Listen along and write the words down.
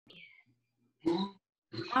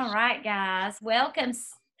All right, guys. Welcome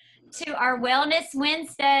to our Wellness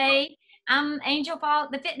Wednesday. I'm Angel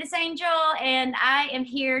Falk, the Fitness Angel, and I am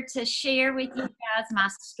here to share with you guys my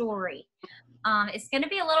story. It's going to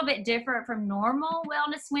be a little bit different from normal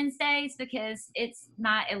Wellness Wednesdays because it's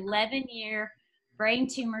my 11-year brain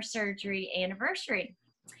tumor surgery anniversary.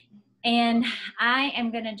 And I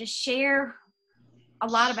am going to just share a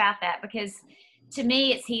lot about that because to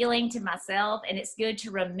me, it's healing to myself and it's good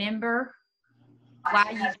to remember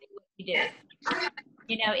why you do what you do.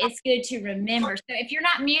 It's good to remember. So if you're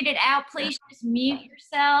not muted out, please just mute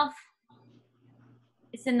yourself.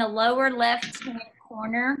 It's in the lower left hand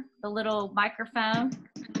corner, the little microphone.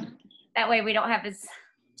 That way we don't have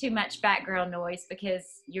too much background noise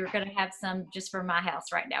because you're going to have some just for my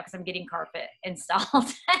house right now because I'm getting carpet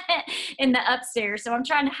installed in the upstairs. So I'm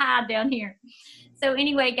trying to hide down here. So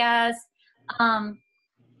anyway, guys,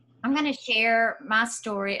 I'm going to share my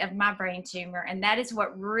story of my brain tumor, and that is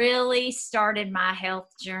what really started my health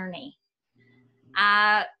journey.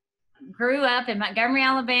 I grew up in Montgomery,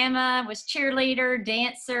 Alabama, was cheerleader,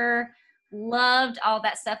 dancer, loved all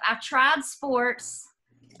that stuff. I tried sports,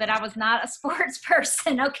 but I was not a sports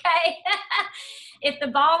person, okay? If the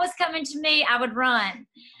ball was coming to me, I would run.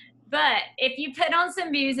 But if you put on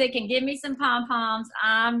some music and give me some pom-poms,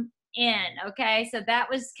 I'm in, okay? So that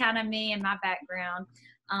was kind of me and my background.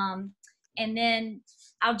 And then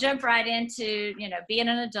I'll jump right into, being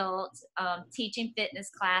an adult, teaching fitness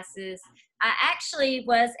classes. I actually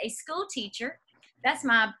was a school teacher. That's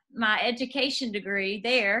my education degree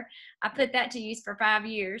there. I put that to use for 5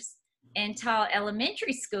 years and taught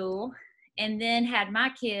elementary school and then had my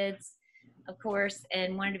kids, of course,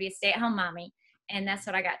 and wanted to be a stay-at-home mommy. And that's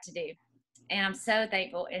what I got to do. And I'm so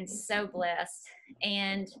thankful and so blessed.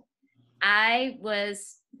 And I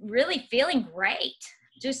was really feeling great,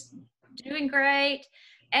 just doing great,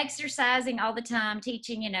 exercising all the time,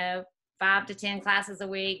 teaching, 5 to 10 classes a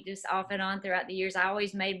week, just off and on throughout the years. I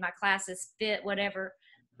always made my classes fit whatever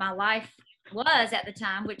my life was at the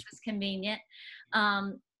time, which was convenient.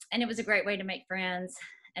 And it was a great way to make friends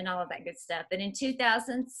and all of that good stuff. And in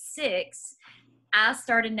 2006, I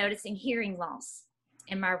started noticing hearing loss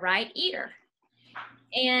in my right ear.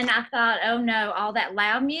 And I thought, oh no, all that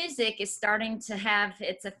loud music is starting to have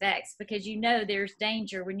its effects because there's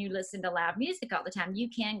danger when you listen to loud music all the time. You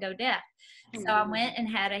can go deaf. So I went and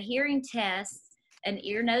had a hearing test, an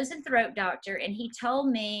ear, nose, and throat doctor, and he told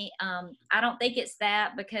me, I don't think it's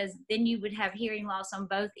that because then you would have hearing loss on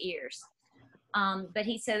both ears. But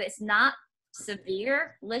he said it's not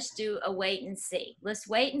severe. Let's do a wait and see. Let's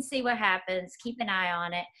wait and see what happens. Keep an eye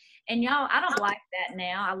on it. And y'all, I don't like that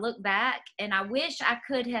now. I look back and I wish I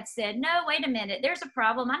could have said, no, wait a minute, there's a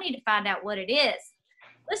problem. I need to find out what it is.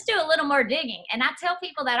 Let's do a little more digging. And I tell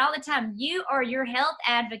people that all the time. You are your health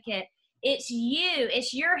advocate. It's you.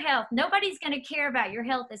 It's your health. Nobody's going to care about your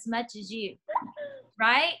health as much as you,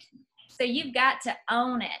 right? So you've got to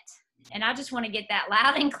own it. And I just want to get that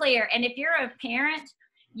loud and clear. And if you're a parent,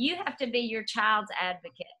 you have to be your child's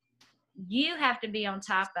advocate. You have to be on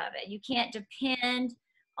top of it. You can't depend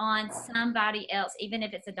on somebody else, even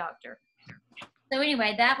if it's a doctor. So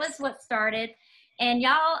anyway, that was what started. And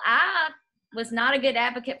y'all, I was not a good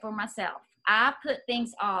advocate for myself. I put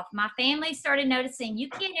things off. My family started noticing, you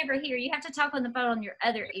can't ever hear. You have to talk on the phone on your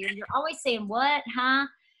other ear. You're always saying, what, huh?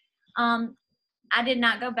 I did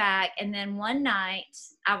not go back. And then one night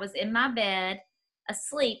I was in my bed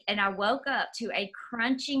asleep and I woke up to a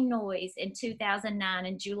crunching noise in 2009,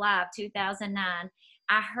 in July of 2009.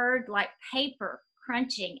 I heard like paper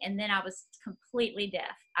crunching and then I was completely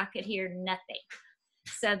deaf. I could hear nothing.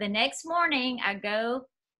 So the next morning I go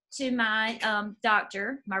to my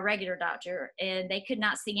doctor, my regular doctor, and they could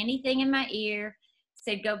not see anything in my ear.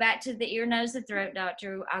 Said, go back to the ear, nose, and throat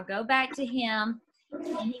doctor. I'll go back to him.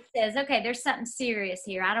 And he says, okay, there's something serious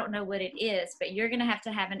here. I don't know what it is, but you're going to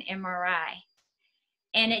have an MRI.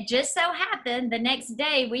 And it just so happened the next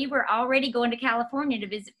day we were already going to California to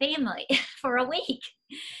visit family for a week.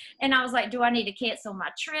 And I was like, do I need to cancel my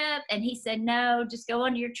trip? And he said, no, just go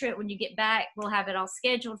on your trip. When you get back, we'll have it all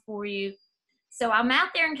scheduled for you. So I'm out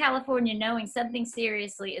there in California knowing something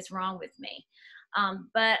seriously is wrong with me.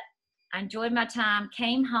 But I enjoyed my time,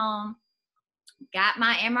 came home, got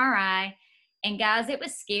my MRI. And guys, it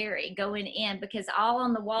was scary going in because all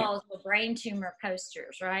on the walls were brain tumor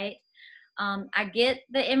posters, right? I get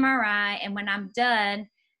the MRI, and when I'm done,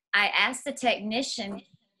 I ask the technician,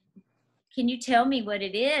 can you tell me what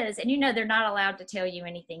it is? And they're not allowed to tell you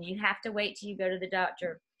anything. You have to wait till you go to the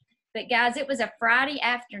doctor. But guys, it was a Friday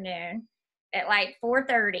afternoon at like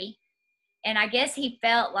 4:30. And I guess he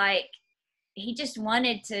felt like he just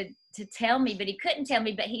wanted to tell me, but he couldn't tell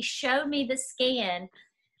me. But he showed me the scan.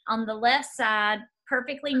 On the left side,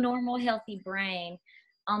 perfectly normal, healthy brain.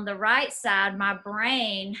 On the right side, my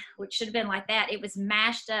brain, which should have been like that, it was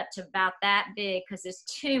mashed up to about that big because this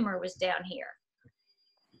tumor was down here.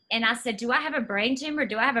 And I said, do I have a brain tumor?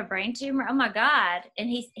 Do I have a brain tumor? Oh my God. And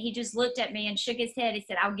he just looked at me and shook his head. He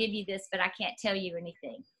said, I'll give you this, but I can't tell you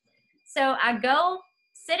anything. So I go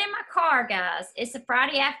sit in my car, guys. It's a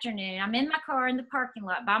Friday afternoon. I'm in my car in the parking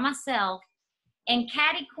lot by myself. And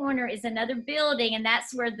catty corner is another building, and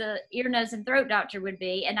that's where the ear, nose, and throat doctor would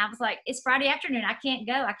be. And I was like, it's Friday afternoon. I can't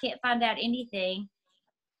go. I can't find out anything.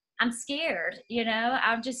 I'm scared, you know.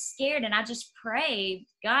 I'm just scared, and I just prayed,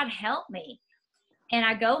 God help me. And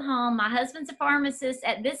I go home. My husband's a pharmacist.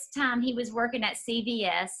 At this time, he was working at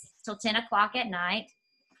CVS till 10 o'clock at night.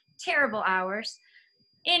 Terrible hours.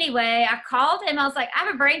 Anyway, I called him. I was like, I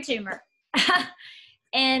have a brain tumor.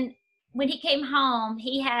 And when he came home,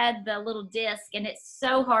 he had the little disc, and it's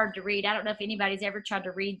so hard to read. I don't know if anybody's ever tried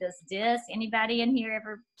to read this disc. Anybody in here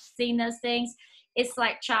ever seen those things? It's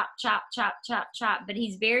like chop, chop, chop, chop, chop. But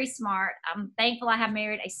he's very smart. I'm thankful I have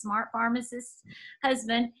married a smart pharmacist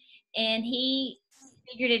husband, and he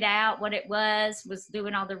figured it out what it was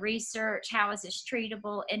doing all the research. How is this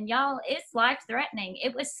treatable? And y'all, it's life-threatening.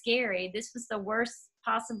 It was scary. This was the worst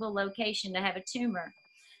possible location to have a tumor.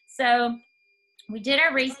 So we did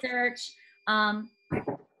our research.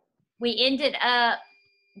 We ended up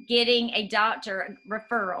getting a doctor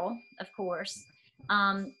referral, of course,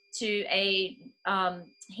 to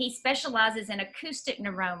he specializes in acoustic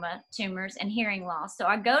neuroma tumors and hearing loss. So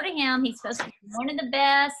I go to him. He's supposed to be one of the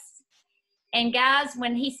best. And guys,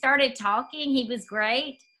 when he started talking, he was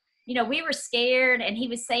great. You know, we were scared, and he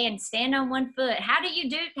was saying, stand on one foot. How do you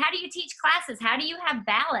teach classes? How do you have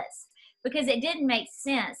balance? Because it didn't make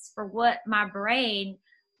sense for what my brain,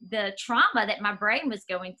 the trauma that my brain was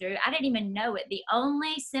going through. I didn't even know it. The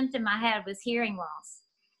only symptom I had was hearing loss.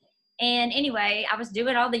 And anyway, I was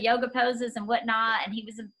doing all the yoga poses and whatnot, and he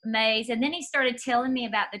was amazed. And then he started telling me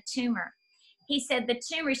about the tumor. He said the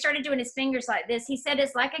tumor, he started doing his fingers like this. He said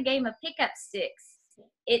it's like a game of pickup sticks.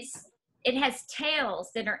 It has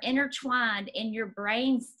tails that are intertwined in your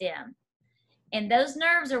brain stem. And those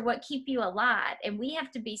nerves are what keep you alive. And we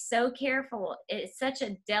have to be so careful. It's such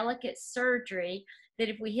a delicate surgery that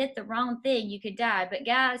if we hit the wrong thing, you could die. But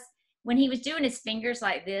guys, when he was doing his fingers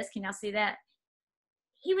like this, can y'all see that?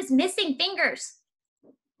 He was missing fingers.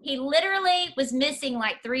 He literally was missing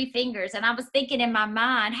like 3 fingers. And I was thinking in my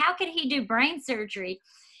mind, how could he do brain surgery?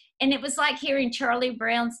 And it was like hearing Charlie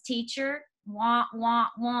Brown's Teacher, wah, wah,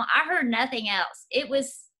 wah. I heard nothing else. It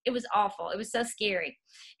was awful. It was so scary.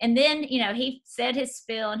 And then, you know, he said his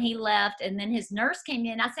spiel and he left. And then his nurse came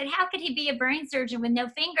in. I said, how could he be a brain surgeon with no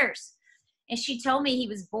fingers? And she told me he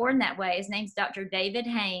was born that way. His name's Dr. David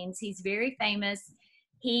Haynes. He's very famous.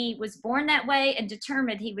 He was born that way and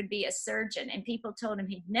determined he would be a surgeon. And people told him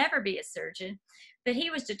he'd never be a surgeon, but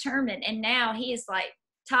he was determined. And now he is like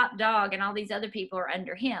top dog, and all these other people are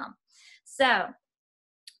under him. So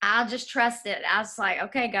I just trusted. I was like,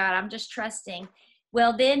 okay, God, I'm just trusting.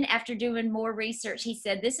 Well, then after doing more research, he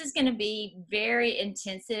said, this is going to be very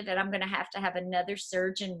intensive, and I'm going to have another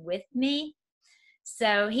surgeon with me.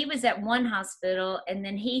 So he was at one hospital, and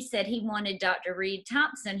then he said he wanted Dr. Reed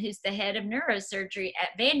Thompson, who's the head of neurosurgery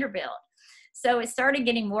at Vanderbilt. So it started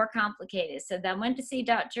getting more complicated. So I went to see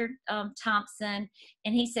Dr. Thompson,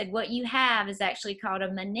 and he said, what you have is actually called a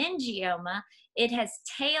meningioma. It has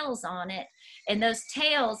tails on it, and those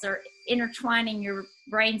tails are intertwining your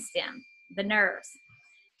brainstem, the nerves.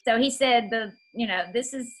 So he said,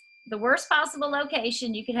 this is the worst possible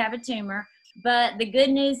location you could have a tumor. But the good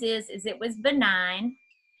news is it was benign.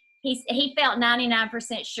 He felt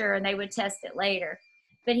 99% sure, and they would test it later.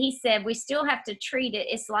 But he said, we still have to treat it.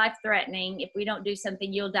 It's life-threatening. If we don't do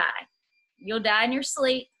something, you'll die. You'll die in your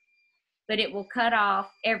sleep, but it will cut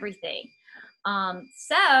off everything.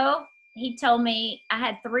 So he told me I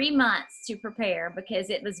had 3 months to prepare because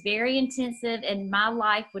it was very intensive, and my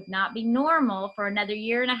life would not be normal for another 1.5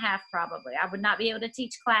 years probably. I would not be able to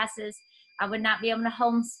teach classes. I would not be able to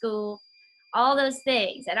homeschool. All those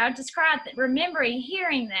things. And I just cried remembering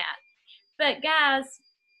hearing that. But guys,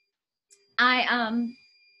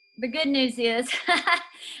 the good news is I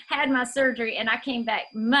had my surgery and I came back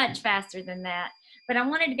much faster than that. But I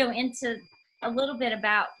wanted to go into a little bit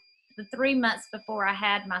about the 3 months before I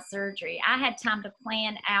had my surgery. I had time to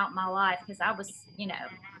plan out my life because I was,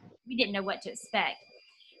 we didn't know what to expect.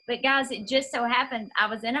 But guys, it just so happened I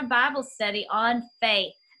was in a Bible study on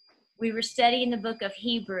faith. We were studying the book of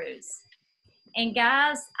Hebrews. And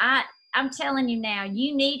guys, I'm telling you now,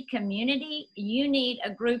 you need community. You need a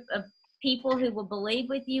group of people who will believe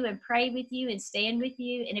with you and pray with you and stand with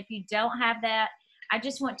you. And if you don't have that, I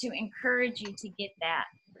just want to encourage you to get that,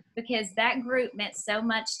 because that group meant so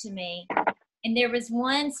much to me. And there was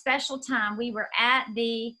one special time we were at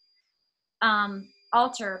the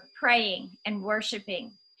altar praying and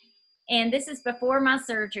worshiping. And this is before my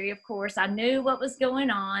surgery, of course. I knew what was going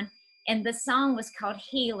on. And the song was called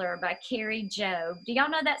Healer by Carrie Joe. Do y'all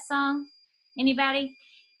know that song? Anybody?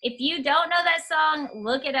 If you don't know that song,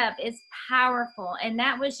 look it up. It's powerful. And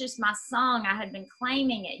that was just my song. I had been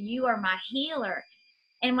claiming it. You are my healer.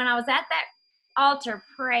 And when I was at that altar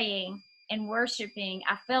praying and worshiping,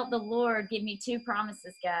 I felt the Lord give me two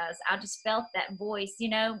promises, guys. I just felt that voice. You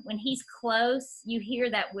know, when he's close, you hear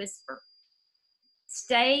that whisper.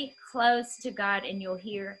 Stay close to God and you'll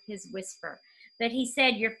hear his whisper. But he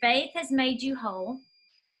said, your faith has made you whole,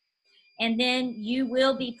 and then you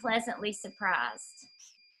will be pleasantly surprised.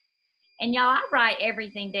 And y'all, I write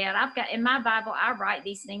everything down. I've got in my Bible, I write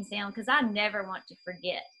these things down because I never want to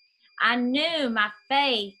forget. I knew my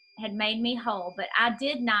faith had made me whole, but I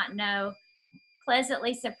did not know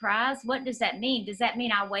pleasantly surprised. What does that mean? Does that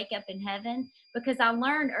mean I wake up in heaven? Because I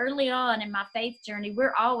learned early on in my faith journey,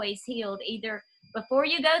 we're always healed. Either before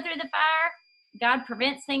you go through the fire, God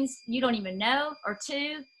prevents things you don't even know, or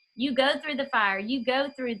two, you go through the fire, you go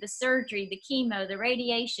through the surgery, the chemo, the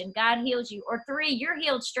radiation, God heals you, or three, you're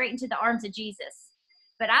healed straight into the arms of Jesus.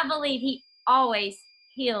 But I believe he always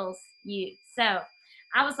heals you. So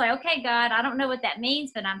I was like, okay, God, I don't know what that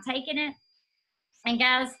means, but I'm taking it. And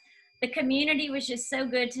guys, the community was just so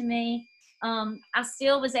good to me. I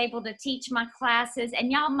still was able to teach my classes,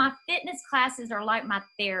 and y'all, my fitness classes are like my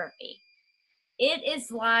therapy. It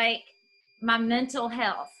is like my mental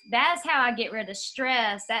health. That's how I get rid of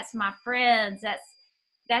stress. That's my friends.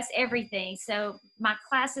 That's everything. So my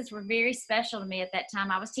classes were very special to me at that time.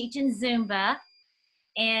 I was teaching Zumba,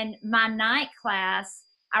 and my night class,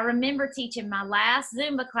 I remember teaching my last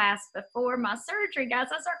Zumba class before my surgery, guys.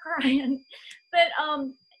 I start crying. But,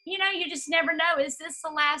 you know, you just never know. Is this the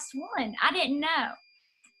last one? I didn't know.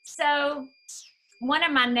 So one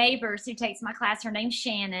of my neighbors who takes my class, her name's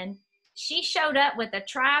Shannon, she showed up with a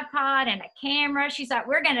tripod and a camera. She's like,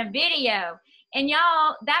 we're going to video. And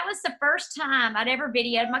y'all, that was the first time I'd ever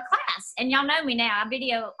videoed my class. And y'all know me now. I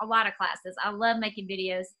video a lot of classes. I love making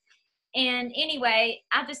videos. And anyway,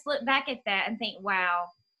 I just look back at that and think, wow,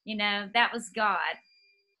 you know, that was God.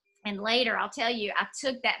 And later, I'll tell you, I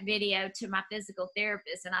took that video to my physical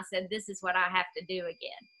therapist and I said, this is what I have to do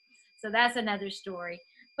again. So that's another story.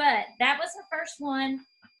 But that was the first one.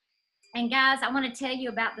 And guys, I want to tell you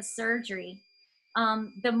about the surgery.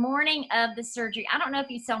 The morning of the surgery, I don't know if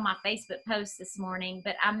you saw my Facebook post this morning,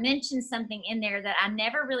 but I mentioned something in there that I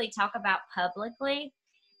never really talk about publicly,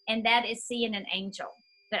 and that is seeing an angel.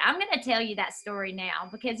 But I'm going to tell you that story now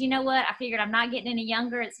because you know what? I figured I'm not getting any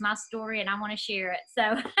younger. It's my story and I want to share it.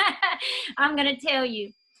 So I'm going to tell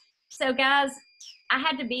you. So guys, I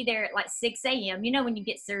had to be there at like 6 a.m. You know, when you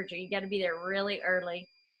get surgery, you got to be there really early.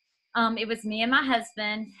 It was me and my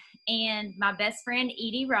husband, and my best friend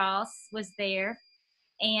Edie Ross was there,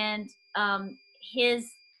 and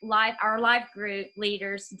our life group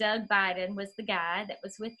leaders, Doug Biden was the guy that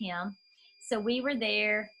was with him. So we were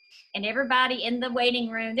there, and everybody in the waiting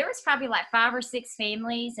room, there was probably like 5 or 6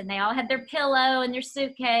 families, and they all had their pillow and their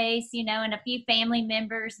suitcase, you know, and a few family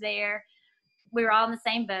members there. We were all in the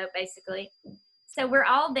same boat, basically. So we're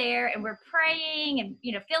all there, and we're praying and,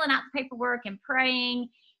 you know, filling out the paperwork and praying.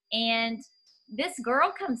 And this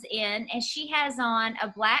girl comes in, and she has on a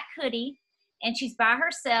black hoodie, and she's by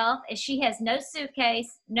herself, and she has no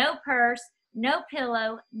suitcase, no purse, no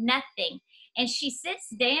pillow, nothing. And she sits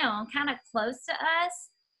down kind of close to us,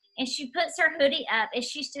 and she puts her hoodie up, and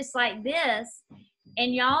she's just like this.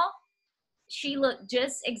 And y'all, she looked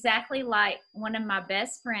just exactly like one of my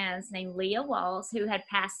best friends named Leah Walls, who had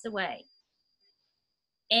passed away.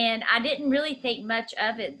 And I didn't really think much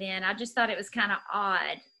of it then. I just thought it was kind of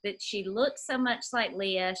odd that she looked so much like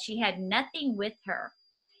Leah. She had nothing with her.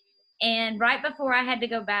 And right before I had to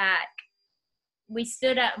go back, we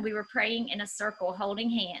stood up and we were praying in a circle, holding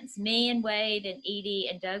hands, me and Wade and Edie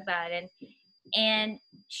and Doug Biden. And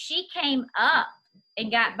she came up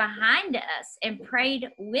and got behind us and prayed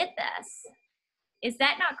with us. Is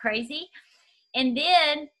that not crazy? And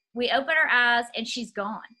then we open our eyes and she's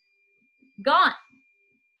gone. Gone.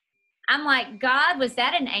 I'm like, God, was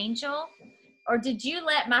that an angel? Or did you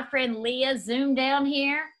let my friend Leah zoom down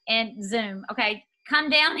here and zoom? Okay, come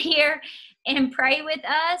down here and pray with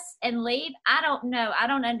us and leave? I don't know. I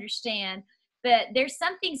don't understand. But there's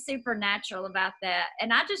something supernatural about that.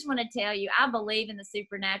 And I just want to tell you, I believe in the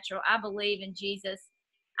supernatural. I believe in Jesus.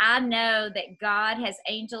 I know that God has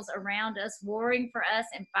angels around us, warring for us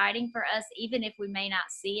and fighting for us, even if we may not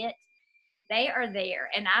see it. They are there.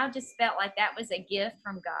 And I just felt like that was a gift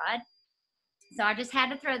from God. So I just had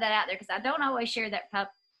to throw that out there, because I don't always share that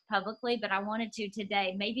publicly, but I wanted to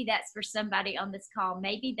today. Maybe that's for somebody on this call.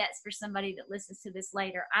 Maybe that's for somebody that listens to this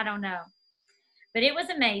later. I don't know. But it was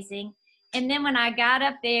amazing. And then when I got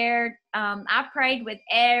up there, I prayed with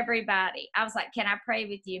everybody. I was like, can I pray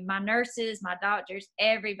with you? My nurses, my doctors,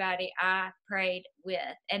 everybody I prayed with.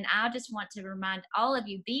 And I just want to remind all of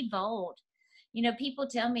you, be bold. You know, people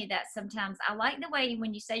tell me that sometimes. I like the way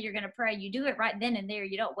when you say you're going to pray, you do it right then and there.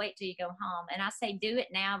 You don't wait till you go home. And I say, do it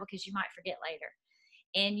now, because you might forget later.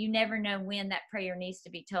 And you never know when that prayer needs to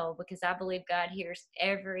be told, because I believe God hears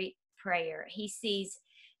every prayer. He sees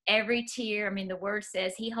every tear. I mean, the word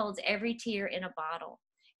says he holds every tear in a bottle.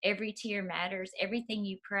 Every tear matters. Everything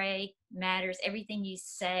you pray matters. Everything you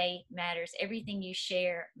say matters. Everything you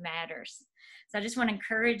share matters. So I just want to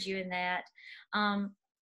encourage you in that.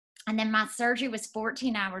 And then my surgery was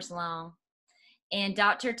 14 hours long. And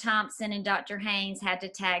Dr. Thompson and Dr. Haynes had to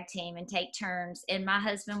tag team and take turns. And my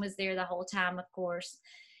husband was there the whole time, of course.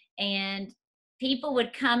 And people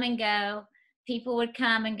would come and go. People would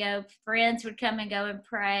come and go. Friends would come and go and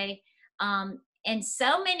pray. And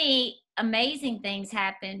so many amazing things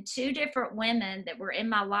happened. 2 different women that were in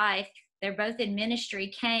my life, they're both in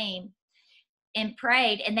ministry, came and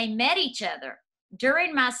prayed, and they met each other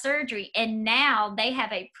during my surgery. And now they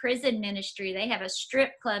have a prison ministry. They have a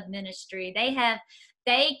strip club ministry.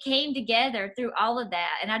 They came together through all of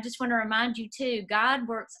that. And I just want to remind you too, God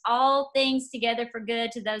works all things together for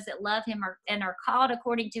good to those that love him and are called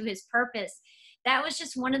according to his purpose. That was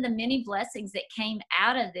just one of the many blessings that came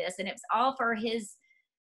out of this. And it was all for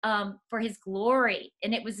his glory.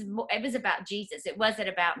 And it was about Jesus. It wasn't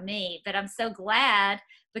about me, but I'm so glad,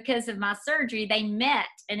 because of my surgery, they met,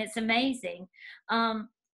 and it's amazing. And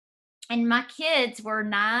my kids were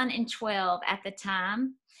 9 and 12 at the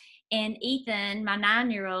time. And Ethan, my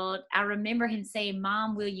 9-year-old, I remember him saying,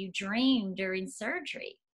 Mom, will you dream during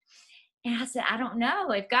surgery? And I said, I don't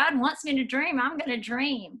know. If God wants me to dream, I'm going to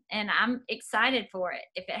dream. And I'm excited for it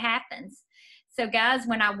if it happens. So guys,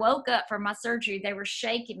 when I woke up for my surgery, they were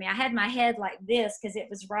shaking me. I had my head like this because it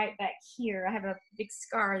was right back here. I have a big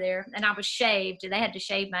scar there, and I was shaved. They had to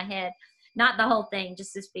shave my head. Not the whole thing,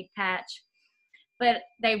 just this big patch. But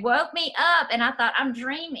they woke me up, and I thought, I'm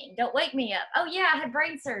dreaming. Don't wake me up. Oh, yeah, I had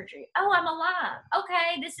brain surgery. Oh, I'm alive.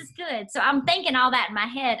 Okay, this is good. So I'm thinking all that in my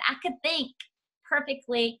head. I could think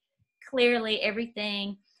perfectly, clearly,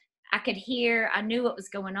 everything. I could hear. I knew what was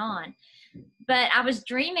going on. But I was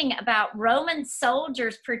dreaming about Roman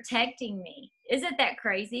soldiers protecting me. Isn't that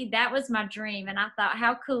crazy? That was my dream. And I thought,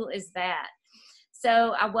 how cool is that?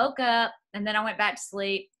 So I woke up, and then I went back to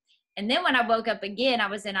sleep. And then when I woke up again, I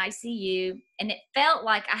was in ICU, and it felt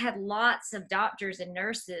like I had lots of doctors and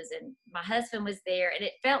nurses, and my husband was there, and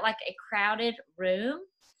it felt like a crowded room.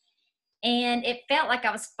 And it felt like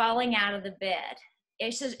I was falling out of the bed.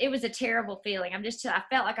 It was a terrible feeling. I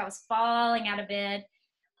felt like I was falling out of bed.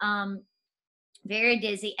 Very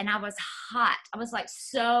dizzy, and I was hot. I was like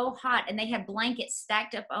so hot, and they had blankets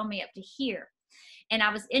stacked up on me up to here, and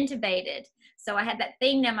I was intubated. So I had that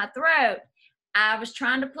thing down my throat. I was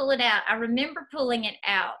trying to pull it out. I remember pulling it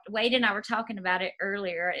out. Wade and I were talking about it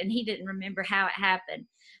earlier, and he didn't remember how it happened.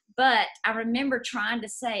 But I remember trying to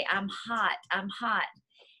say, I'm hot, I'm hot.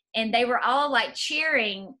 And they were all like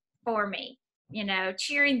cheering for me,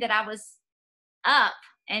 cheering that I was up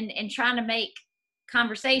and trying to make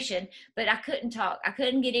conversation, but I couldn't talk. I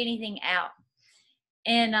couldn't get anything out.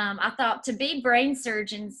 And I thought, to be brain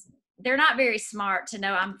surgeons, they're not very smart to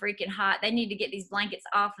know I'm freaking hot. They need to get these blankets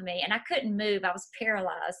off of me. And I couldn't move. I was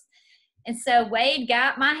paralyzed. And so Wade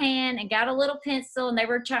got my hand and got a little pencil, and they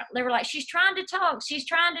were like, she's trying to talk. She's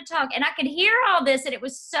trying to talk. And I could hear all this, and it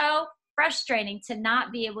was so frustrating to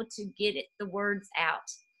not be able to get the words out.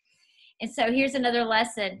 And so here's another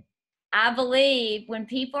lesson. I believe when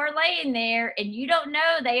people are laying there and you don't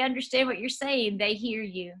know they understand what you're saying, they hear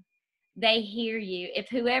you. They hear you. If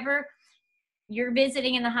whoever you're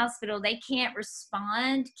visiting in the hospital, they can't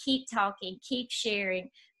respond, keep talking, keep sharing,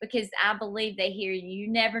 because I believe they hear you.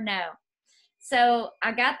 You never know. So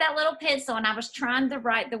I got that little pencil, and I was trying to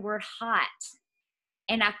write the word hot,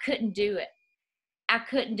 and I couldn't do it. I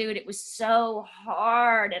couldn't do it. It was so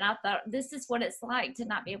hard. And I thought, this is what it's like to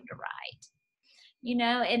not be able to write.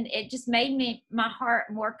 And it just made my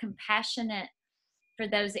heart more compassionate for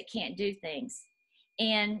those that can't do things.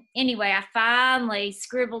 And anyway, I finally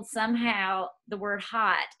scribbled somehow the word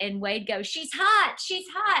hot, and Wade goes, she's hot, she's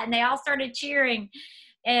hot. And they all started cheering.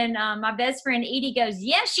 And my best friend Edie goes,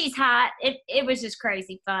 yeah, she's hot. It was just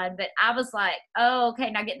crazy fun. But I was like, oh,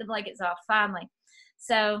 okay, now get the blankets off finally.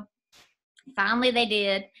 So finally they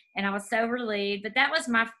did. And I was so relieved. But that was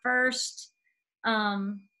my first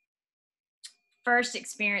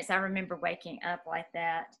experience. I remember waking up like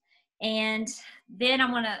that. And then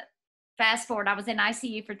I want to fast forward. I was in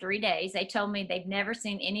ICU for 3 days. They told me they've never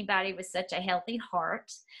seen anybody with such a healthy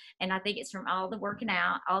heart. And I think it's from all the working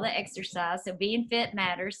out, all the exercise. So being fit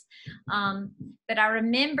matters. But I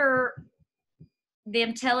remember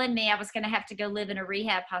them telling me I was going to have to go live in a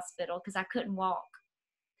rehab hospital because I couldn't walk.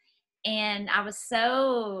 And I was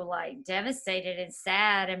so like devastated and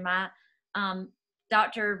sad. And my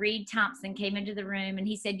Dr. Reed Thompson came into the room and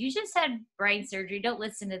he said, you just had brain surgery. Don't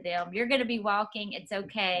listen to them. You're going to be walking. It's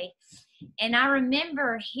okay. And I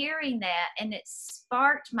remember hearing that, and it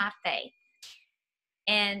sparked my faith.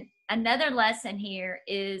 And another lesson here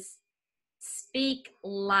is speak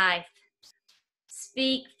life,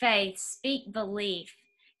 speak faith, speak belief.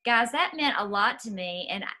 Guys, that meant a lot to me,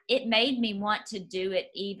 and it made me want to do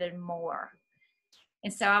it even more.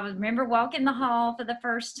 And so I remember walking the hall for the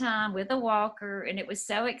first time with a walker, and it was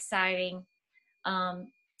so exciting. And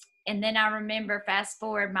then I remember, fast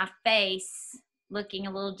forward, my face looking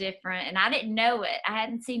a little different, and I didn't know it. I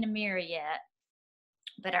hadn't seen a mirror yet,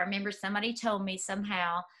 but I remember somebody told me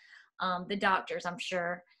somehow, the doctors, I'm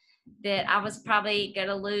sure, that I was probably going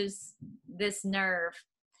to lose this nerve.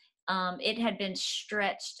 It had been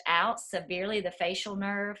stretched out severely, the facial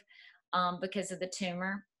nerve, because of the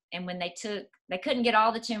tumor. And when they couldn't get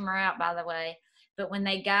all the tumor out, by the way, but when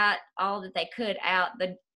they got all that they could out,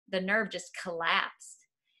 the nerve just collapsed.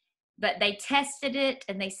 But they tested it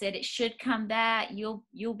and they said it should come back. You'll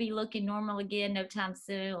be looking normal again no time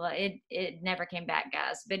soon. Well, it never came back,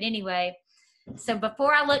 guys. But anyway, so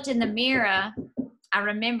before I looked in the mirror, I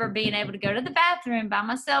remember being able to go to the bathroom by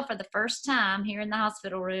myself for the first time here in the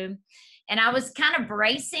hospital room. And I was kind of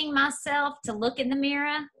bracing myself to look in the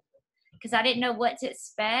mirror because I didn't know what to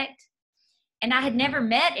expect. And I had never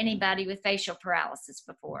met anybody with facial paralysis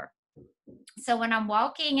before. So when I'm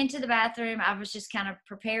walking into the bathroom, I was just kind of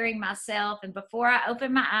preparing myself. And before I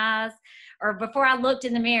opened my eyes, or before I looked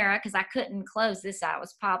in the mirror, because I couldn't close this eye, it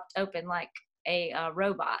was popped open like a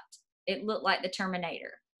robot. It looked like the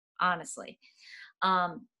Terminator, honestly.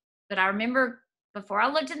 But I remember before I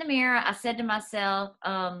looked in the mirror, I said to myself,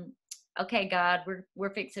 okay, God,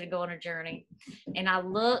 we're fixing to go on a journey. And I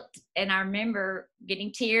looked, and I remember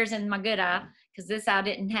getting tears in my good eye, because this eye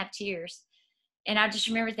didn't have tears. And I just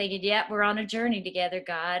remember thinking, yep, we're on a journey together,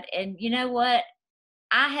 God. And you know what?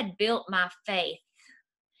 I had built my faith.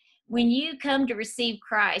 When you come to receive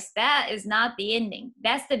Christ, that is not the ending.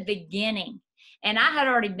 That's the beginning. And I had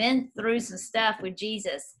already been through some stuff with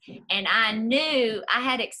Jesus. And I knew, I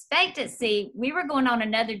had expectancy. We were going on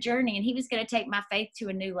another journey, and he was going to take my faith to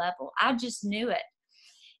a new level. I just knew it.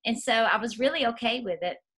 And so I was really okay with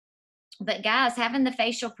it. But guys, having the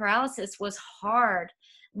facial paralysis was hard.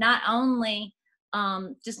 Not only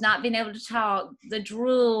just not being able to talk, the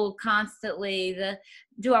drool constantly,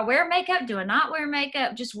 do I wear makeup? Do I not wear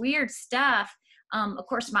makeup? Just weird stuff. Of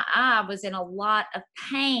course, my eye was in a lot of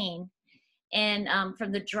pain, and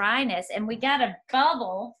from the dryness. And we got a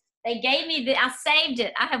bubble. They gave me I saved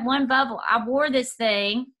it. I have one bubble. I wore this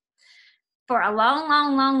thing for a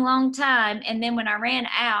long time. And then when I ran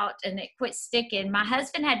out and it quit sticking, my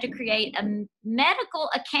husband had to create a medical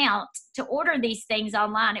account to order these things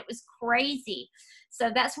online. It was crazy.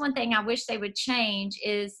 So that's one thing I wish they would change,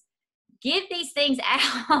 is give these things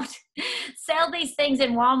out, sell these things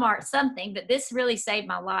in Walmart, something. But this really saved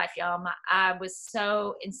my life, y'all. My eye was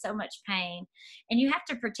in so much pain. And you have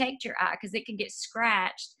to protect your eye because it could get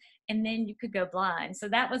scratched and then you could go blind. So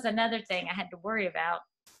that was another thing I had to worry about.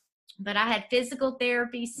 But I had physical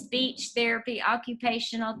therapy, speech therapy,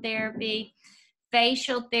 occupational therapy,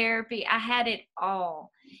 facial therapy. I had it all.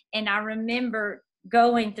 And I remember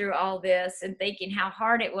going through all this and thinking how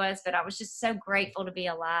hard it was, but I was just so grateful to be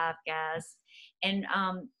alive, guys. And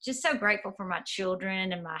just so grateful for my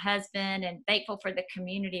children and my husband, and thankful for the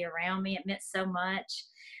community around me. It meant so much.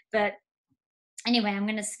 But anyway, I'm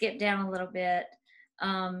going to skip down a little bit.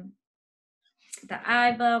 The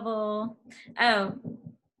eye bubble. Oh,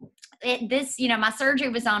 my surgery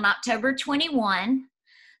was on October 21.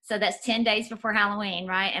 So that's 10 days before Halloween,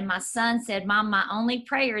 right? And my son said, Mom, my only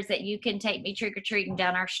prayer is that you can take me trick-or-treating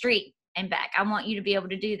down our street and back. I want you to be able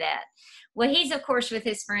to do that. Well, he's, of course, with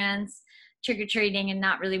his friends trick-or-treating and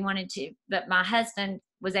not really wanted to. But my husband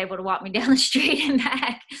was able to walk me down the street and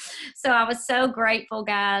back. So I was so grateful,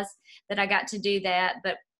 guys, that I got to do that.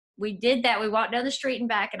 But we did that. We walked down the street and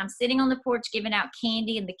back, and I'm sitting on the porch giving out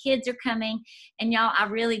candy, and the kids are coming. And y'all, I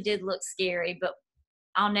really did look scary, but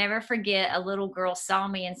I'll never forget, a little girl saw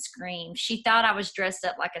me and screamed. She thought I was dressed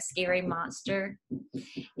up like a scary monster.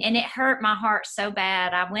 And it hurt my heart so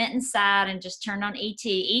bad. I went inside and just turned on E.T.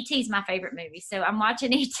 E.T.'s my favorite movie. So I'm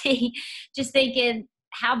watching E.T. just thinking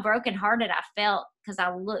how brokenhearted I felt because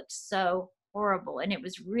I looked so horrible, and it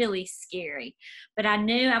was really scary. But I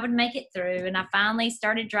knew I would make it through, and I finally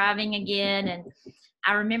started driving again. And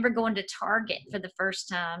I remember going to Target for the first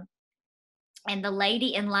time, and the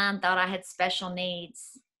lady in line thought I had special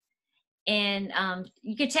needs. And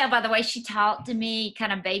you could tell by the way she talked to me,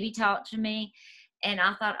 kind of baby talked to me. And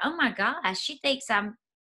I thought, oh my gosh, she thinks I'm,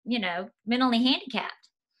 mentally handicapped.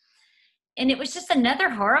 And it was just another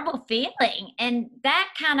horrible feeling. And that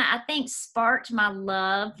kind of, I think, sparked my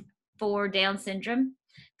love for Down syndrome,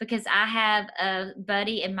 because I have a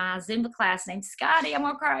buddy in my Zumba class named Scotty. I'm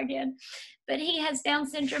gonna cry again. But he has Down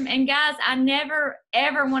syndrome. And guys, I never,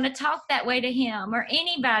 ever want to talk that way to him or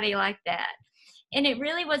anybody like that. And it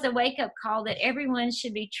really was a wake-up call that everyone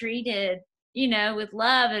should be treated, with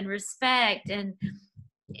love and respect. And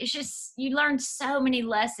it's just, you learn so many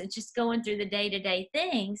lessons just going through the day-to-day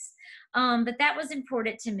things. But that was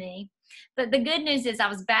important to me. But the good news is I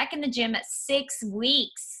was back in the gym at 6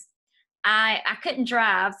 weeks. I couldn't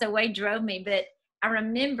drive, so Wade drove me. But I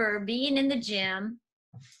remember being in the gym.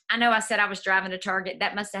 I know I said I was driving to Target.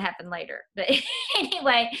 That must have happened later. But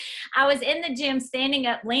anyway, I was in the gym standing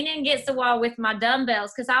up, leaning against the wall with my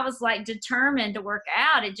dumbbells, because I was like determined to work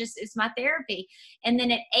out. It's my therapy. And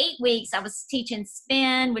then at 8 weeks, I was teaching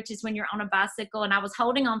spin, which is when you're on a bicycle. And I was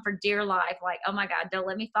holding on for dear life, like, oh my God, don't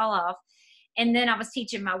let me fall off. And then I was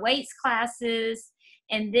teaching my weights classes.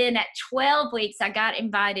 And then at 12 weeks, I got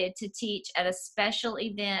invited to teach at a special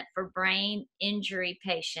event for brain injury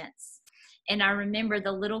patients. And I remember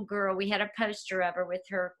the little girl, we had a poster of her with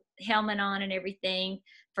her helmet on and everything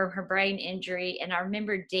for her brain injury. And I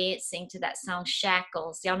remember dancing to that song,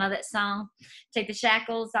 Shackles. Y'all know that song? Take the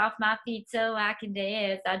shackles off my feet so I can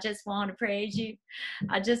dance. I just want to praise you.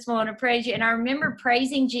 I just want to praise you. And I remember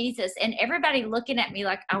praising Jesus, and everybody looking at me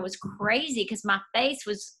like I was crazy because my face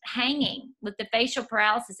was hanging with the facial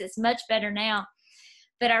paralysis. It's much better now.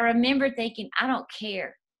 But I remember thinking, I don't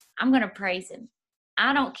care. I'm going to praise him.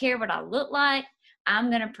 I don't care what I look like. I'm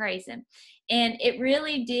going to praise him. And it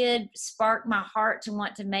really did spark my heart to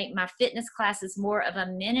want to make my fitness classes more of a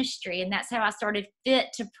ministry. And that's how I started Fit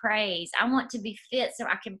to Praise. I want to be fit so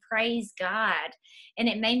I can praise God. And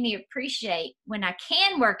it made me appreciate when I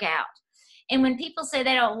can work out. And when people say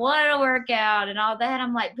they don't want to work out and all that,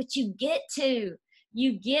 I'm like, but you get to.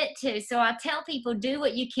 You get to. So I tell people, do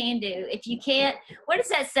what you can do. If you can't, what is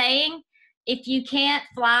that saying? If you can't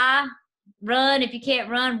fly, run. If you can't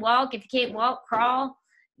run, walk. If you can't walk, crawl.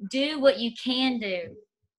 Do what you can do.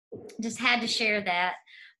 Just had to share that.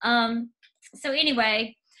 So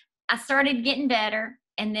anyway, I started getting better.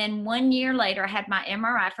 And then 1 year later, I had my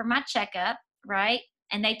MRI for my checkup, right?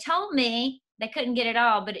 And they told me they couldn't get it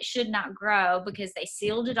all, but it should not grow because they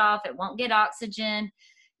sealed it off. It won't get oxygen.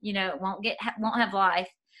 It won't have life.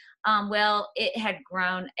 Well, it had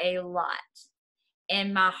grown a lot.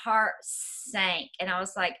 And my heart sank. And I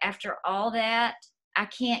was like, after all that, I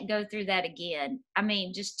can't go through that again. I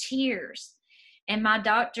mean, just tears. And my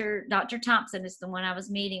doctor, Dr. Thompson is the one I was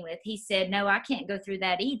meeting with. He said, no, I can't go through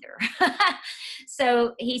that either.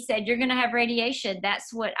 So he said, you're going to have radiation.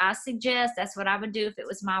 That's what I suggest. That's what I would do if it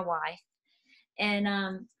was my wife.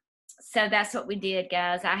 And so that's what we did,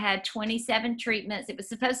 guys. I had 27 treatments. It was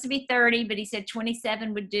supposed to be 30, but he said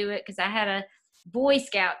 27 would do it because I had a Boy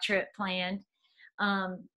Scout trip planned.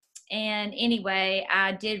 And anyway,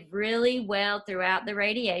 I did really well throughout the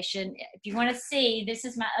radiation. If you want to see, this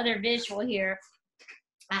is my other visual here.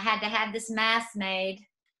 I had to have this mask made,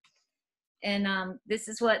 and this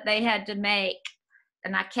is what they had to make,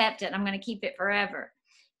 and I kept it. I'm going to keep it forever.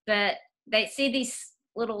 But they see these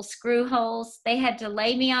little screw holes. They had to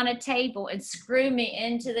lay me on a table and screw me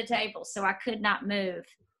into the table so I could not move.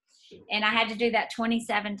 And I had to do that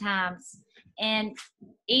 27 times. And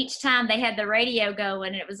each time they had the radio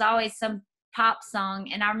going, and it was always some pop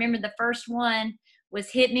song. And I remember the first one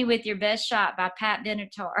was Hit Me With Your Best Shot by Pat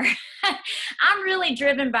Benatar. I'm really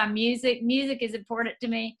driven by music. Music is important to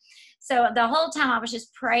me. So the whole time I was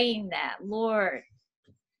just praying that, Lord,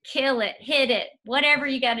 kill it, hit it, whatever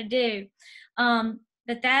you got to do.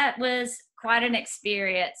 But that was quite an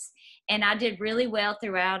experience. And I did really well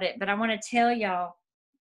throughout it. But I want to tell y'all,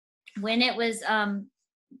 when it was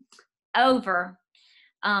over,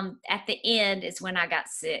 at the end is when I got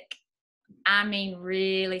sick. I mean,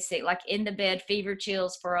 really sick, like in the bed, fever,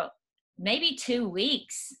 chills for maybe 2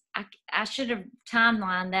 weeks. I should have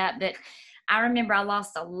timelined that, but I remember I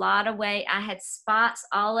lost a lot of weight. I had spots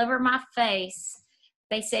all over my face.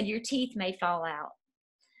 They said your teeth may fall out.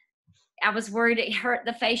 I was worried it hurt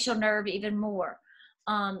the facial nerve even more.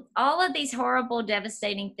 All of these horrible,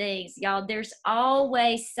 devastating things, y'all, there's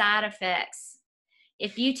always side effects.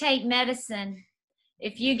 If you take medicine,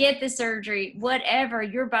 if you get the surgery, whatever,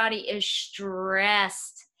 your body is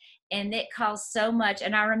stressed and it caused so much.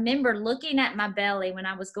 And I remember looking at my belly when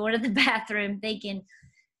I was going to the bathroom thinking,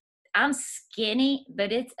 I'm skinny,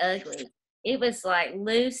 but it's ugly. It was like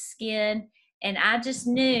loose skin. And I just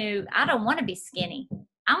knew I don't want to be skinny.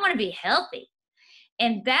 I want to be healthy.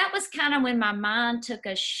 And that was kind of when my mind took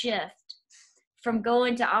a shift from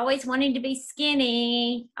going to always wanting to be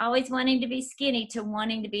skinny, to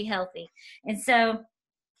wanting to be healthy. And so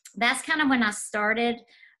that's kind of when I started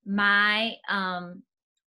my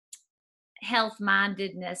health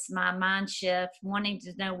mindedness, my mind shift, wanting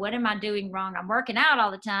to know, what am I doing wrong? I'm working out all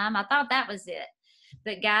the time. I thought that was it.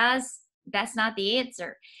 But guys, that's not the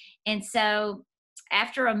answer. And so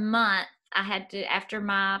after a month,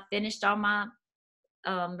 finished all my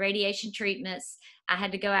radiation treatments, I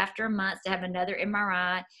had to go after a month to have another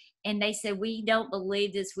MRI. And they said, we don't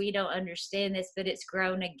believe this, we don't understand this, but it's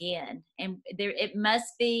grown again. And it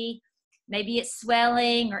must be, maybe it's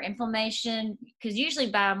swelling or inflammation, because usually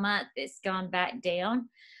by a month it's gone back down.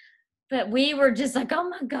 But we were just like, oh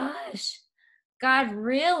my gosh, God,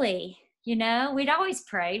 really? We'd always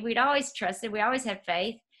prayed, we'd always trusted, we always had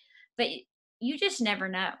faith, but you just never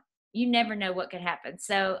know. You never know what could happen.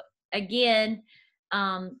 So again,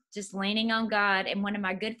 just leaning on God. And one of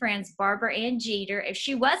my good friends, Barbara Ann Jeter, if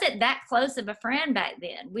she wasn't that close of a friend back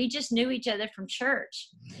then, we just knew each other from church.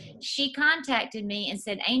 She contacted me and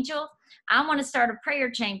said, Angel, I want to start a prayer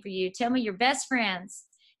chain for you. Tell me your best friends.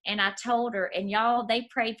 And I told her, and y'all, they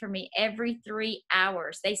prayed for me every 3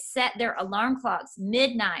 hours. They set their alarm clocks,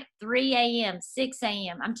 midnight, 3 a.m., 6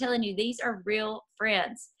 a.m. I'm telling you, these are real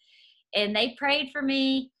friends. And they prayed for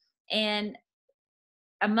me. And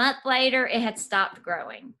a month later, it had stopped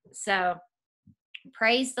growing. So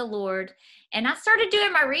praise the Lord. And I started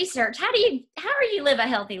doing my research. How do you live a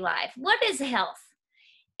healthy life? What is health?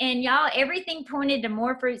 And y'all, everything pointed to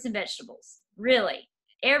more fruits and vegetables. Really.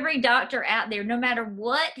 Every doctor out there, no matter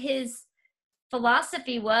what his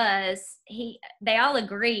philosophy was, they all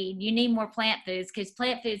agreed you need more plant foods, because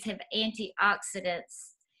plant foods have antioxidants.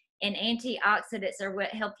 And antioxidants are what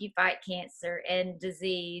help you fight cancer and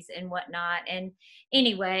disease and whatnot. And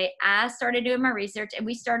anyway, I started doing my research, and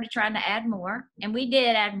we started trying to add more. And we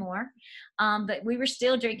did add more. But we were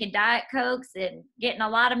still drinking Diet Cokes and getting a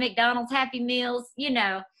lot of McDonald's Happy Meals,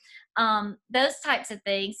 those types of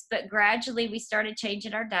things. But gradually we started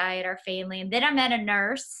changing our diet, our family. And then I met a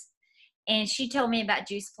nurse, and she told me about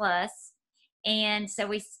Juice Plus. And so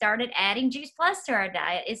we started adding Juice Plus to our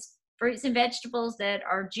diet. It's fruits and vegetables that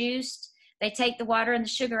are juiced. They take the water and the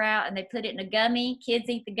sugar out, and they put it in a gummy. Kids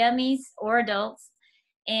eat the gummies, or adults.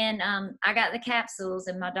 And I got the capsules,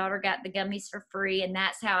 and my daughter got the gummies for free. And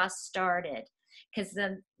that's how I started. Because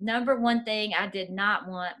the number one thing I did not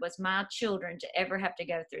want was my children to ever have to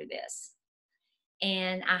go through this.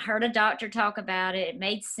 And I heard a doctor talk about it. It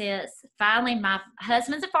made sense. Finally, my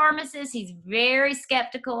husband's a pharmacist. He's very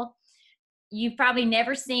skeptical. You've probably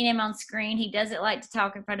never seen him on screen. He doesn't like to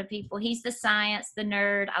talk in front of people. He's the science, the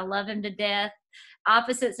nerd. I love him to death.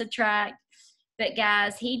 Opposites attract. But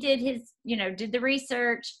guys, he did did the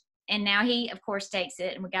research, and now he, of course, takes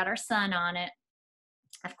it. And we got our son on it.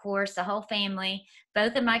 Of course, the whole family.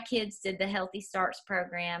 Both of my kids did the Healthy Starts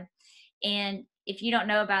program. And if you don't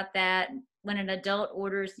know about that, when an adult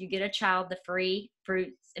orders, you get a child the free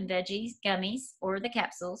fruits and veggies, gummies, or the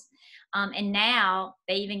capsules. And now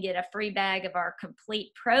they even get a free bag of our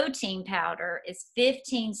complete protein powder. It's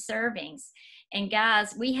 15 servings. And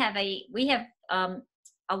guys, we have a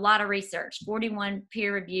lot of research, 41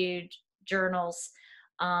 peer-reviewed journals,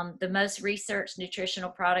 the most researched nutritional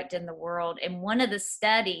product in the world. And one of the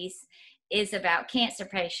studies is about cancer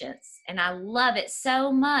patients. And I love it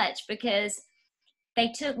so much because they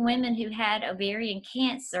took women who had ovarian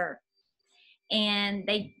cancer, and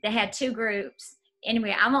they had two groups.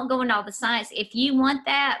 Anyway, I won't go into all the science. If you want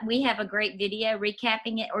that, we have a great video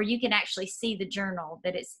recapping it, or you can actually see the journal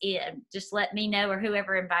that it's in. Just let me know, or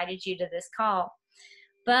whoever invited you to this call.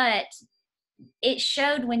 But it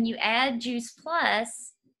showed when you add Juice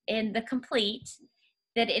Plus in the complete,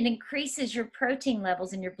 that it increases your protein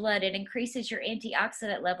levels in your blood. It increases your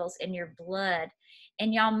antioxidant levels in your blood.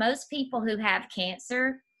 And y'all, most people who have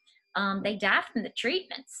cancer, they die from the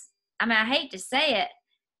treatments. I mean, I hate to say it,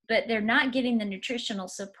 but they're not getting the nutritional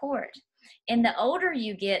support. And the older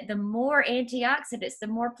you get, the more antioxidants, the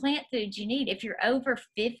more plant foods you need. If you're over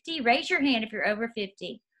 50, raise your hand if you're over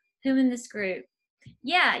 50. Who in this group?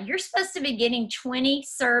 Yeah, you're supposed to be getting 20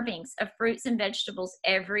 servings of fruits and vegetables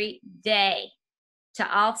every day to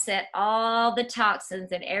offset all the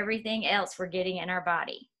toxins and everything else we're getting in our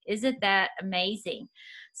body. Isn't that amazing?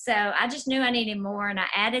 So I just knew I needed more, and I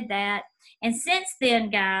added that. And since then,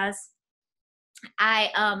 guys, I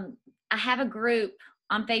have a group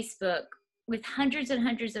on Facebook with hundreds and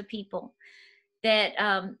hundreds of people that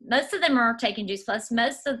most of them are taking Juice Plus.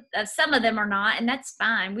 Some of them are not, and that's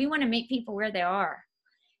fine. We want to meet people where they are,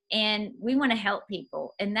 and we want to help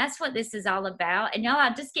people, and that's what this is all about. And y'all,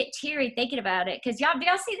 I just get teary thinking about it, because y'all, do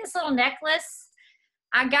y'all see this little necklace?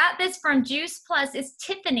 I got this from Juice Plus. It's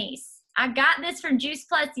Tiffany's. I got this from Juice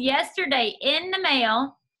Plus yesterday in the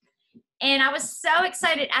mail, and I was so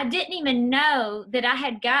excited. I didn't even know that I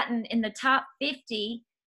had gotten in the top 50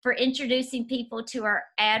 for introducing people to our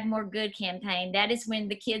Add More Good campaign. That is when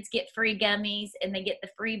the kids get free gummies and they get the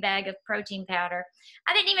free bag of protein powder.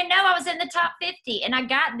 I didn't even know I was in the top 50, and I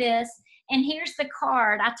got this, and here's the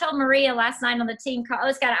card. I told Maria last night on the team call, oh,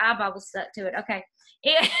 it's got an eyeball stuck to it. Okay.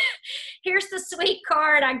 Here's the sweet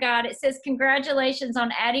card I got. It says, congratulations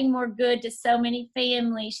on adding more good to so many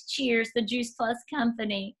families. Cheers, the Juice Plus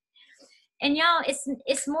Company. And y'all,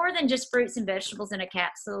 it's more than just fruits and vegetables in a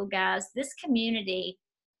capsule, guys. This community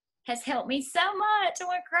has helped me so much. I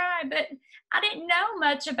want to cry, but I didn't know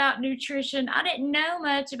much about nutrition. I didn't know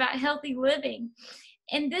much about healthy living.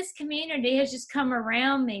 And this community has just come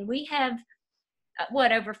around me. We have,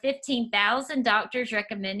 over 15,000 doctors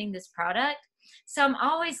recommending this product. So I'm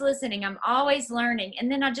always listening. I'm always learning.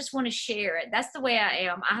 And then I just want to share it. That's the way I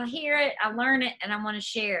am. I hear it, I learn it, and I want to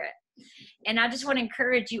share it. And I just want to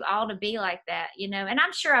encourage you all to be like that, and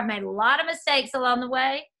I'm sure I've made a lot of mistakes along the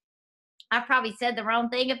way. I've probably said the wrong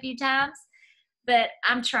thing a few times, but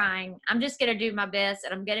I'm trying. I'm just going to do my best,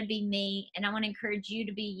 and I'm going to be me, and I want to encourage you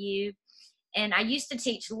to be you. And I used to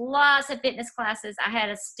teach lots of fitness classes. I had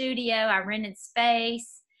a studio. I rented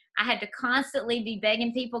space. I had to constantly be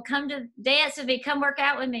begging people, come to dance with me, come work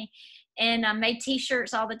out with me. And I made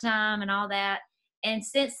t-shirts all the time and all that. And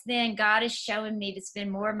since then, God is showing me to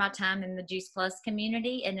spend more of my time in the Juice Plus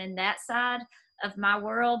community and in that side of my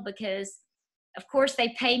world, because of course they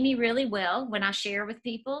pay me really well when I share with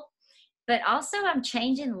people, but also I'm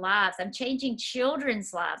changing lives. I'm changing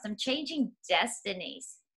children's lives. I'm changing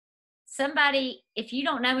destinies. Somebody, if you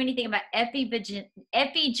don't know anything about epigenetics,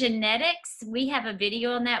 we have a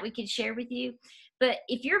video on that we can share with you. But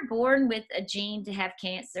if you're born with a gene to have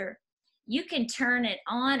cancer, you can turn it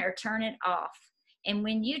on or turn it off. And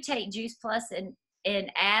when you take Juice Plus and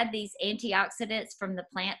add these antioxidants from the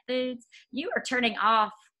plant foods, you are turning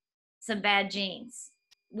off some bad genes.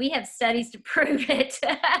 We have studies to prove it.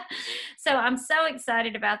 So I'm so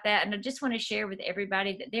excited about that. And I just want to share with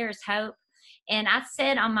everybody that there is hope. And I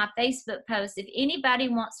said on my Facebook post, if anybody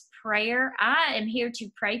wants prayer, I am here to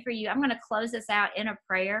pray for you. I'm going to close this out in a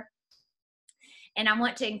prayer. And I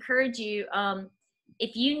want to encourage you,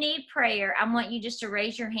 if you need prayer, I want you just to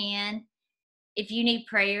raise your hand. If you need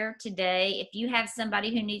prayer today, if you have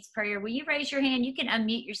somebody who needs prayer, will you raise your hand? You can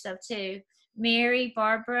unmute yourself too. Mary,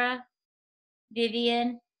 Barbara,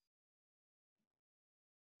 Vivian.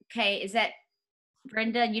 Okay, is that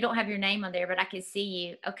Brenda? You don't have your name on there, but I can see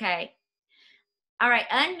you. Okay. All right,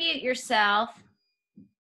 unmute yourself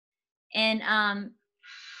and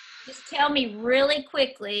just tell me really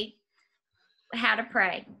quickly how to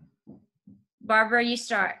pray. Barbara, you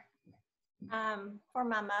start. For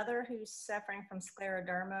my mother who's suffering from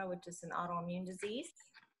scleroderma, which is an autoimmune disease.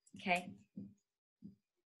 Okay.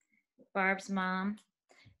 Barb's mom.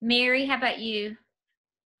 Mary, how about you?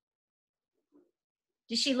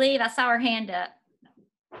 Did she leave? I saw her hand up.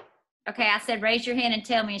 Okay, I said raise your hand and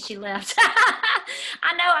tell me, and she left.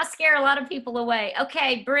 I know I scare a lot of people away.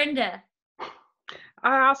 Okay, Brenda.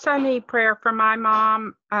 I also need prayer for my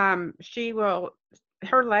mom. Her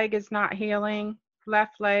leg is not healing,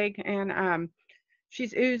 left leg, and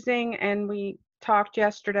she's oozing, and we talked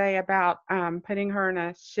yesterday about putting her in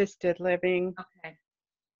assisted living. Okay.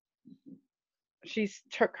 She's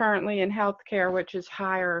currently in healthcare, which is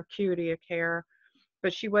higher acuity of care,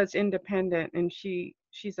 but she was independent, and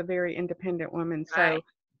she's a very independent woman. Right. So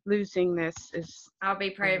losing this is. I'll be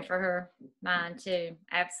praying for her. Mine too.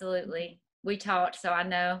 Absolutely. We talked, so I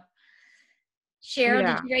know. Cheryl,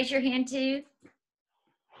 Yeah. Did you raise your hand too?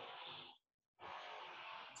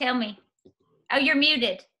 Tell me. Oh, you're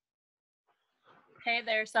muted. Hey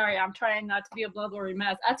there, sorry, I'm trying not to be a blubbery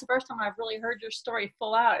mess. That's the first time I've really heard your story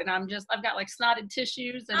full out, and I've got like snotted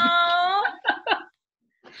tissues. And Oh.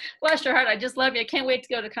 Bless your heart. I just love you. I can't wait to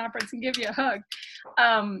go to the conference and give you a hug.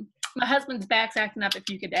 My husband's back's acting up. If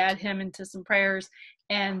you could add him into some prayers.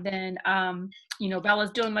 And then, you know,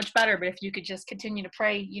 Bella's doing much better, but if you could just continue to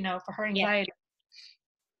pray, you know, for her anxiety.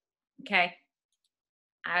 Yeah. Okay.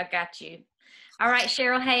 I got you. All right,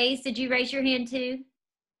 Cheryl Hayes, did you raise your hand too?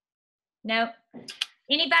 No.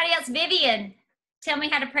 Anybody else? Vivian, tell me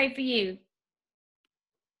how to pray for you.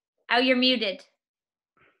 Oh, you're muted.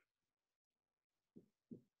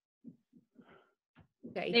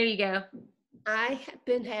 Okay. There you go. I have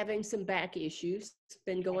been having some back issues. It's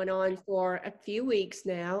been going on for a few weeks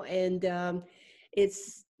now, and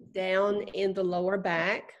it's down in the lower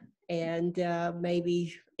back, and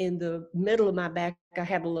maybe in the middle of my back, I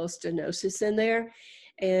have a little stenosis in there,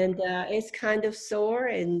 and it's kind of sore.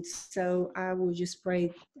 And so I will just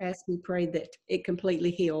pray that it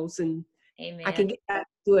completely heals and Amen. I can get back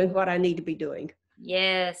to doing what I need to be doing.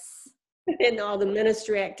 Yes. And all the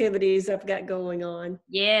ministry activities I've got going on.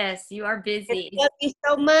 Yes, you are busy. I love you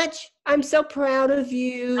so much. I'm so proud of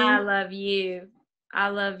you. I love you. I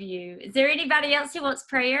love you. Is there anybody else who wants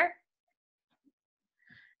prayer?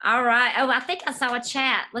 All right. Oh, I think I saw a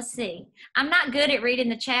chat. Let's see. I'm not good at reading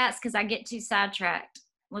the chats because I get too sidetracked.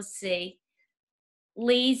 Let's see.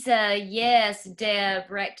 Lisa, yes. Deb,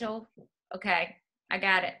 rectal. Okay, I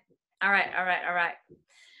got it. All right.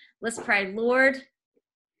 Let's pray. Lord,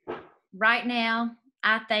 right now,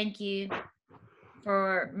 I thank you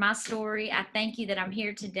for my story. I thank you that I'm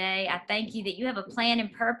here today. I thank you that you have a plan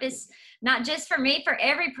and purpose, not just for me, for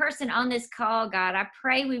every person on this call, God. I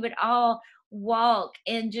pray we would all walk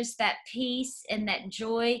in just that peace and that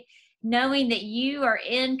joy, knowing that you are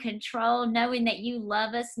in control, knowing that you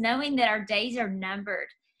love us, knowing that our days are numbered,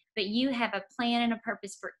 but you have a plan and a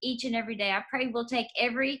purpose for each and every day. I pray we'll take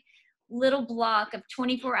every little block of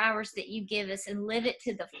 24 hours that you give us and live it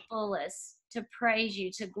to the fullest, to praise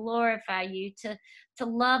you, to glorify you, to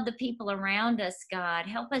love the people around us, God.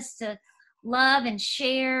 Help us to love and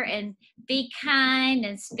share and be kind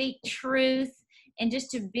and speak truth and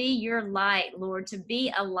just to be your light, Lord, to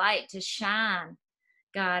be a light to shine,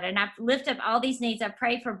 God. And I lift up all these needs. I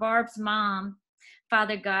pray for Barb's mom,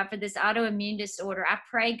 Father God, for this autoimmune disorder. I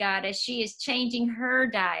pray, God, as she is changing her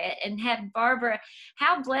diet and have Barbara,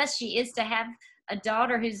 how blessed she is to have a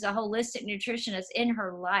daughter who's a holistic nutritionist in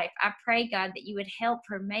her life. I pray, God, that you would help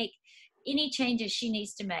her make any changes she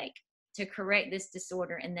needs to make to correct this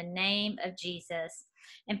disorder in the name of Jesus.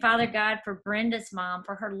 And Father God, for Brenda's mom,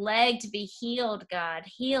 for her leg to be healed, God,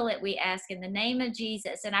 heal it, we ask in the name of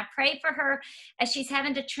Jesus. And I pray for her as she's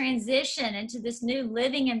having to transition into this new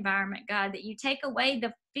living environment, God, that you take away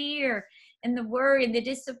the fear and the worry and the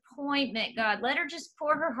disappointment, God. Let her just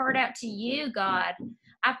pour her heart out to you, God.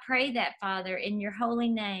 I pray that, Father, in your holy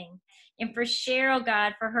name. And for Cheryl,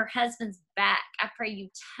 God, for her husband's back, I pray you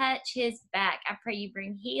touch his back. I pray you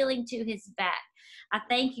bring healing to his back. I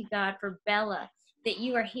thank you, God, for Bella, that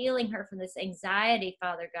you are healing her from this anxiety,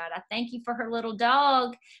 Father God. I thank you for her little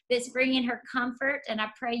dog that's bringing her comfort, and I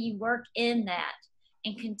pray you work in that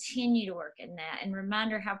and continue to work in that and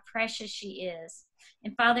remind her how precious she is.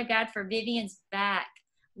 And Father God, for Vivian's back,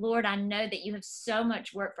 Lord, I know that you have so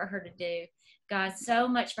much work for her to do. God, so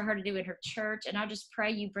much for her to do in her church, and I just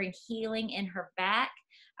pray you bring healing in her back.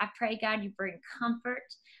 I pray, God, you bring comfort.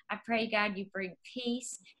 I pray, God, you bring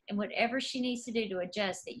peace, and whatever she needs to do to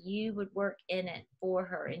adjust, that you would work in it for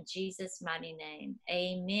her in Jesus' mighty name.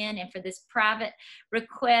 Amen. And for this private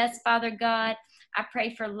request, Father God, I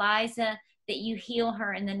pray for Liza, that you heal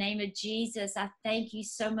her in the name of Jesus. I thank you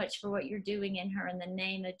so much for what you're doing in her in the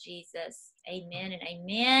name of Jesus. Amen and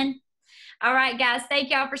amen. All right, guys, thank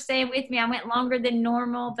y'all for staying with me. I went longer than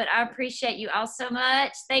normal, but I appreciate you all so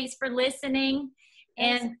much. Thanks for listening.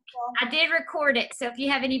 And I did record it, so if you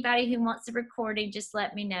have anybody who wants a recording, just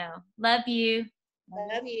let me know. Love you.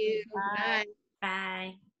 Love you. Bye.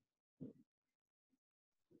 Bye.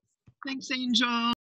 Thanks, Angel.